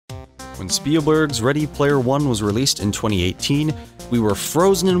When Spielberg's Ready Player One was released in 2018, we were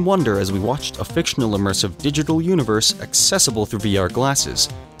frozen in wonder as we watched a fictional immersive digital universe accessible through VR glasses,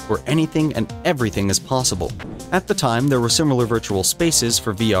 where anything and everything is possible. At the time, there were similar virtual spaces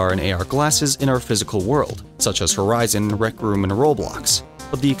for VR and AR glasses in our physical world, such as Horizon, Rec Room, and Roblox.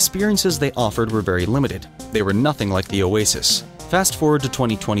 But the experiences they offered were very limited. They were nothing like the Oasis. Fast forward to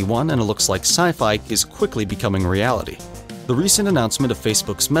 2021 and it looks like sci-fi is quickly becoming reality. The recent announcement of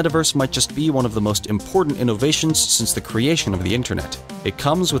Facebook's Metaverse might just be one of the most important innovations since the creation of the internet. It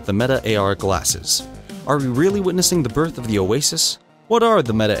comes with the Meta AR glasses. Are we really witnessing the birth of the Oasis? What are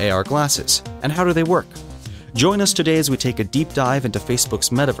the Meta AR glasses, and how do they work? Join us today as we take a deep dive into Facebook's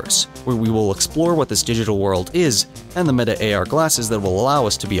Metaverse, where we will explore what this digital world is and the Meta AR glasses that will allow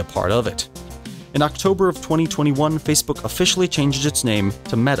us to be a part of it. In October of 2021, Facebook officially changed its name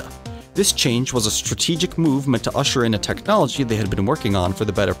to Meta. This change was a strategic move meant to usher in a technology they had been working on for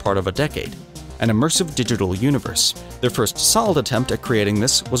the better part of a decade: an immersive digital universe. Their first solid attempt at creating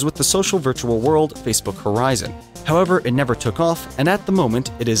this was with the social virtual world Facebook Horizon. However, it never took off, and at the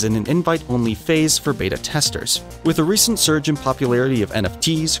moment, it is in an invite-only phase for beta testers. With a recent surge in popularity of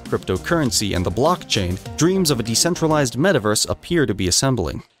NFTs, cryptocurrency, and the blockchain, dreams of a decentralized metaverse appear to be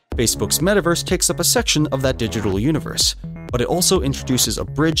assembling. Facebook's Metaverse takes up a section of that digital universe, but it also introduces a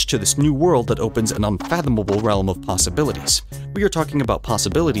bridge to this new world that opens an unfathomable realm of possibilities. We are talking about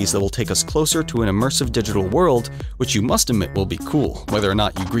possibilities that will take us closer to an immersive digital world, which you must admit will be cool, whether or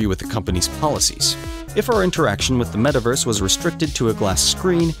not you agree with the company's policies. If our interaction with the metaverse was restricted to a glass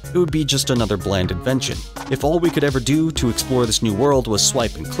screen, it would be just another bland invention. If all we could ever do to explore this new world was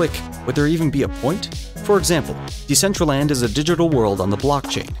swipe and click, would there even be a point? For example, Decentraland is a digital world on the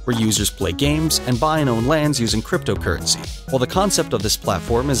blockchain, where users play games and buy and own lands using cryptocurrency. While the concept of this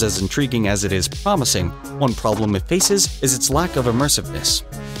platform is as intriguing as it is promising, one problem it faces is its lack of immersiveness.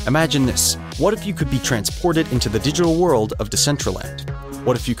 Imagine this: what if you could be transported into the digital world of Decentraland?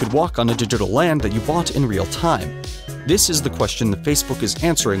 What if you could walk on a digital land that you bought in real time? This is the question that Facebook is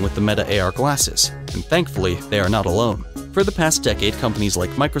answering with the Meta AR glasses, and thankfully, they are not alone. For the past decade, companies like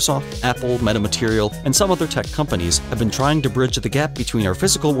Microsoft, Apple, Metamaterial, and some other tech companies have been trying to bridge the gap between our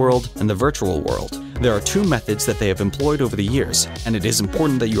physical world and the virtual world. There are two methods that they have employed over the years, and it is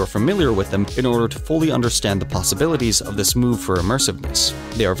important that you are familiar with them in order to fully understand the possibilities of this move for immersiveness.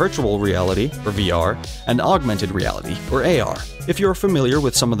 They are virtual reality, or VR, and augmented reality, or AR. If you are familiar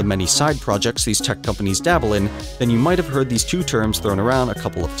with some of the many side projects these tech companies dabble in, then you might have heard these two terms thrown around a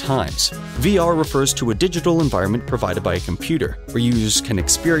couple of times. VR refers to a digital environment provided by a computer, where users can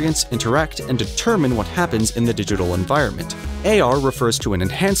experience, interact, and determine what happens in the digital environment. AR refers to an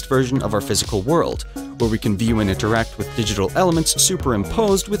enhanced version of our physical world, where we can view and interact with digital elements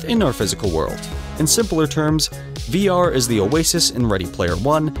superimposed within our physical world. In simpler terms, VR is the Oasis in Ready Player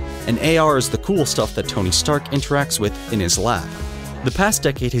One, and AR is the cool stuff that Tony Stark interacts with in his lab. The past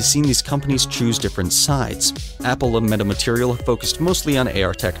decade has seen these companies choose different sides. Apple and Metamaterial have focused mostly on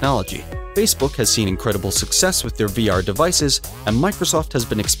AR technology. Facebook has seen incredible success with their VR devices, and Microsoft has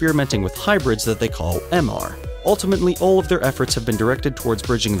been experimenting with hybrids that they call MR. Ultimately, all of their efforts have been directed towards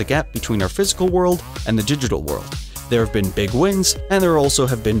bridging the gap between our physical world and the digital world. There have been big wins, and there also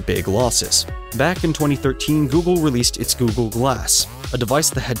have been big losses. Back in 2013, Google released its Google Glass, a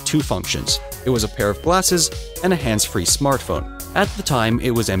device that had two functions. It was a pair of glasses and a hands-free smartphone. At the time,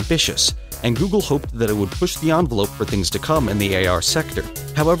 it was ambitious, and Google hoped that it would push the envelope for things to come in the AR sector.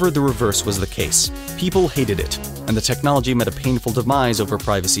 However, the reverse was the case. People hated it, and the technology met a painful demise over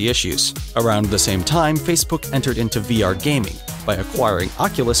privacy issues. Around the same time, Facebook entered into VR gaming by acquiring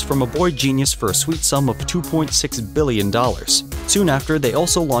Oculus from a boy genius for a sweet sum of $2.6 billion. Soon after, they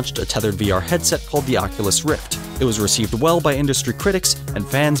also launched a tethered VR headset called the Oculus Rift. It was received well by industry critics, and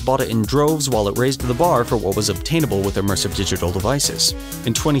fans bought it in droves while it raised the bar for what was obtainable with immersive digital devices.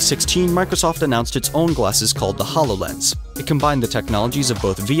 In 2016, Microsoft announced its own glasses called the HoloLens. It combined the technologies of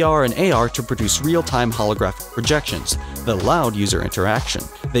both VR and AR to produce real-time holographic projections that allowed user interaction.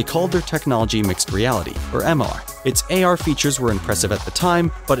 They called their technology mixed reality, or MR. Its AR features were impressive at the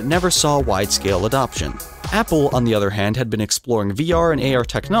time, but it never saw wide-scale adoption. Apple, on the other hand, had been exploring VR and AR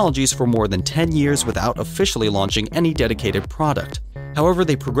technologies for more than 10 years without officially launching any dedicated product. However,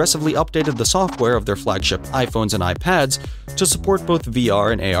 they progressively updated the software of their flagship iPhones and iPads to support both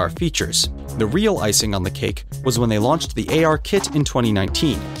VR and AR features. The real icing on the cake was when they launched the AR Kit in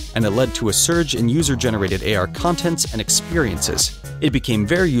 2019, and it led to a surge in user-generated AR contents and experiences. It became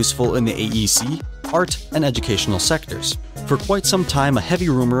very useful in the AEC, art, and educational sectors. For quite some time, a heavy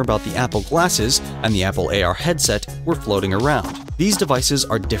rumor about the Apple glasses and the Apple AR headset were floating around. These devices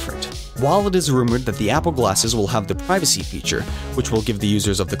are different. While it is rumored that the Apple glasses will have the privacy feature, which will give the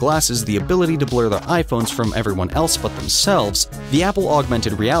users of the glasses the ability to blur their iPhones from everyone else but themselves, the Apple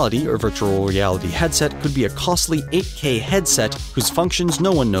Augmented Reality or virtual reality headset could be a costly 8K headset whose functions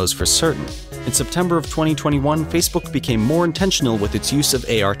no one knows for certain. In September of 2021, Facebook became more intentional with its use of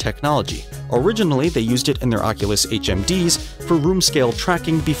AR technology. Originally, they used it in their Oculus HMDs for room-scale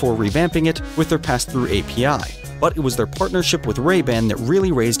tracking before revamping it with their pass-through API. But it was their partnership with Rayban that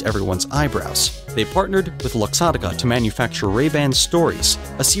really raised everyone's eyebrows. They partnered with Luxottica to manufacture Rayban Stories,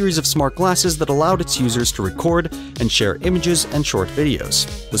 a series of smart glasses that allowed its users to record and share images and short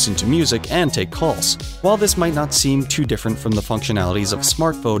videos, listen to music, and take calls. While this might not seem too different from the functionalities of a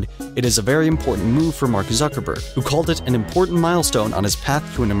smartphone, it is a very important move for Mark Zuckerberg, who called it an important milestone on his path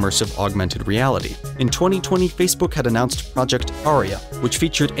to an immersive augmented reality. In 2020, Facebook had announced Project Aria, which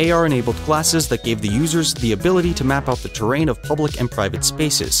featured AR-enabled glasses that gave the users the ability to map out the terrain of public and private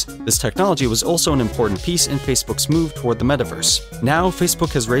spaces. This technology was also an important piece in Facebook's move toward the Metaverse. Now,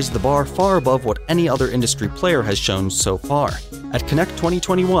 Facebook has raised the bar far above what any other industry player has shown so far. At Connect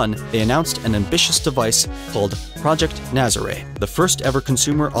 2021, they announced an ambitious device called Project Nazare, the first ever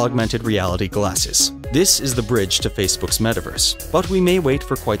consumer augmented reality glasses. This is the bridge to Facebook's Metaverse. But we may wait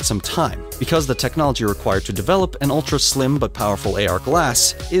for quite some time, because the technology required to develop an ultra-slim but powerful AR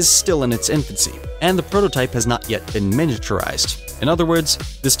glass is still in its infancy, and the prototype has not yet been miniaturized. In other words,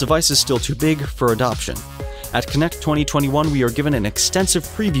 this device is still too big for adoption. At Connect 2021, we are given an extensive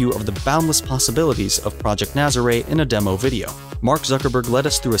preview of the boundless possibilities of Project Nazare in a demo video. Mark Zuckerberg led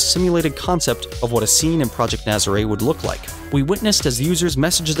us through a simulated concept of what a scene in Project Nazare would look like. We witnessed as users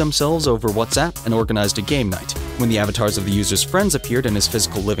messaged themselves over WhatsApp and organized a game night, when the avatars of the user's friends appeared in his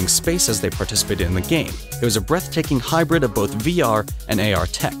physical living space as they participated in the game. It was a breathtaking hybrid of both VR and AR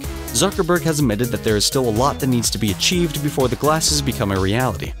tech. Zuckerberg has admitted that there is still a lot that needs to be achieved before the glasses become a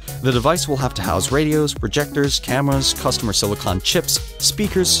reality. The device will have to house radios, projectors, cameras, customer silicon chips,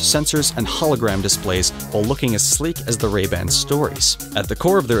 speakers, sensors, and hologram displays while looking as sleek as the Rayban Stories. At the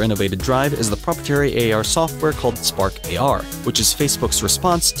core of their innovative drive is the proprietary AR software called Spark AR, which is Facebook's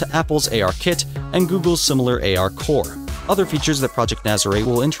response to Apple's AR Kit and Google's similar AR Core. Other features that Project Nazare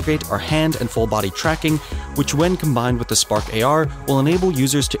will integrate are hand and full-body tracking, which when combined with the Spark AR will enable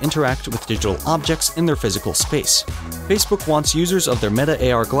users to interact with digital objects in their physical space. Facebook wants users of their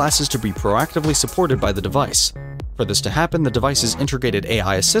Meta AR glasses to be proactively supported by the device. For this to happen, the device's integrated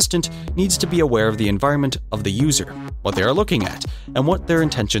AI assistant needs to be aware of the environment of the user, what they are looking at, and what their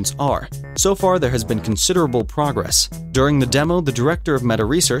intentions are. So far, there has been considerable progress. During the demo, the director of Meta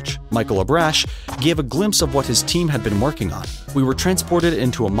Research, Michael Abrash, gave a glimpse of what his team had been working on. We were transported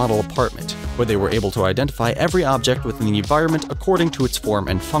into a model apartment, where they were able to identify every object within the environment according to its form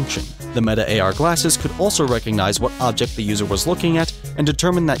and function. The Meta AR glasses could also recognize what object the user was looking at and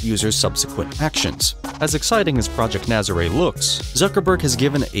determine that user's subsequent actions. As exciting as Project Nazare looks, Zuckerberg has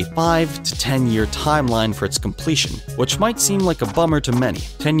given a 5 to 10 year timeline for its completion, which might seem like a bummer to many.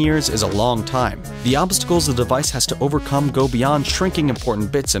 10 years is a long time. The obstacles the device has to overcome go beyond shrinking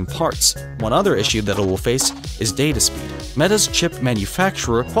important bits and parts. One other issue that it will face is data speed. Meta's chip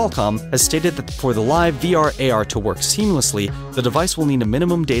manufacturer, Qualcomm, has stated that for the live VR AR to work seamlessly, the device will need a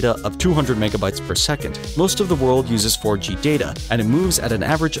minimum data of 200 megabytes per second. Most of the world uses 4G data, and it moves at an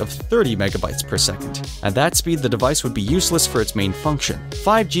average of 30 megabytes per second. At that speed, the device would be useless for its main function.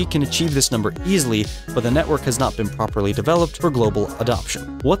 5G can achieve this number easily, but the network has not been properly developed for global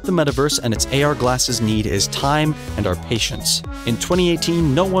adoption. What the Metaverse and its AR glasses need is time and our patience. In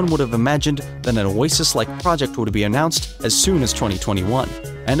 2018, no one would have imagined that an Oasis-like project would be announced as soon as 2021.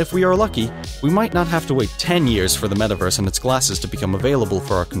 And if we are lucky, we might not have to wait 10 years for the Metaverse and its glasses to become available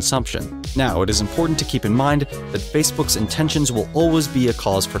for our consumption. Now, it is important to keep in mind that Facebook's intentions will always be a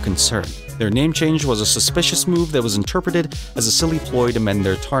cause for concern. Their name change was a suspicious move that was interpreted as a silly ploy to mend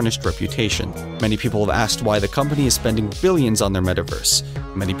their tarnished reputation. Many people have asked why the company is spending billions on their Metaverse.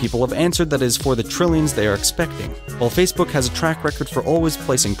 Many people have answered that it is for the trillions they are expecting. While Facebook has a track record for always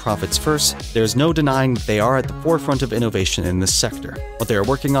placing profits first, there is no denying that they are at the forefront of innovation in this sector. What they are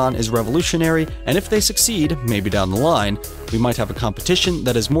working on is revolutionary, and if they succeed, maybe down the line, we might have a competition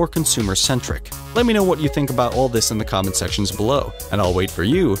that is more consumer-centric. Let me know what you think about all this in the comment sections below, and I'll wait for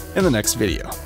you in the next video.